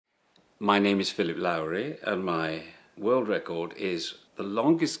My name is Philip Lowrie, and my world record is the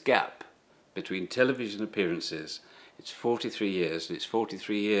longest gap between television appearances. It's 43 years, and it's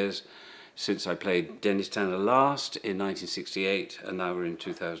 43 years since I played Dennis Tanner last in 1968, and now we're in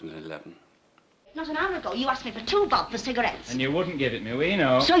 2011. Not an hour ago, you asked me for 2 bob for cigarettes. And you wouldn't give it me, we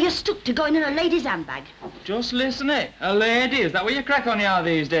know. So you're stuck to going in a lady's handbag. Just listen it. A lady, is that what you crack on you are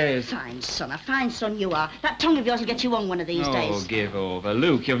these days? Fine son, a fine son you are. That tongue of yours will get you on one of these days. Oh, give over.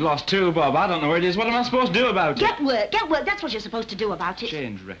 Luke, you've lost 2 bob. I don't know where it is. What am I supposed to do about it? Get work. That's what you're supposed to do about it.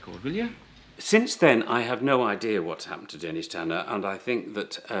 Change record, will you? Since then, I have no idea what's happened to Dennis Tanner, and I think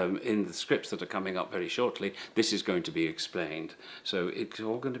that in the scripts that are coming up very shortly, this is going to be explained. So it's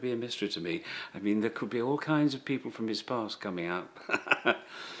all going to be a mystery to me. I mean, there could be all kinds of people from his past coming out.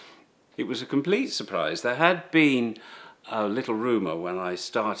 It was a complete surprise. There had been a little rumour when I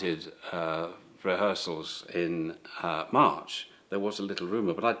started rehearsals in March. There was a little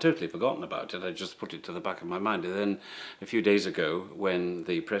rumour, but I'd totally forgotten about it. I just put it to the back of my mind. And then a few days ago, when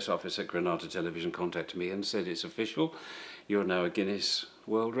the press office at Granada Television contacted me and said, it's official, you're now a Guinness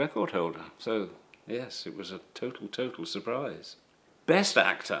World Record holder. So, yes, it was a total surprise. Best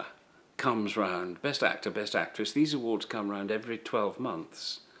Actor comes round, Best Actor, Best Actress. These awards come round every 12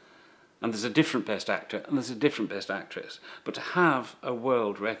 months. And there's a different Best Actor and there's a different Best Actress. But to have a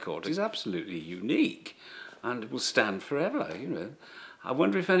world record is absolutely unique. And it will stand forever, you know. I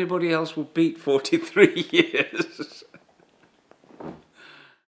wonder if anybody else will beat 43 years.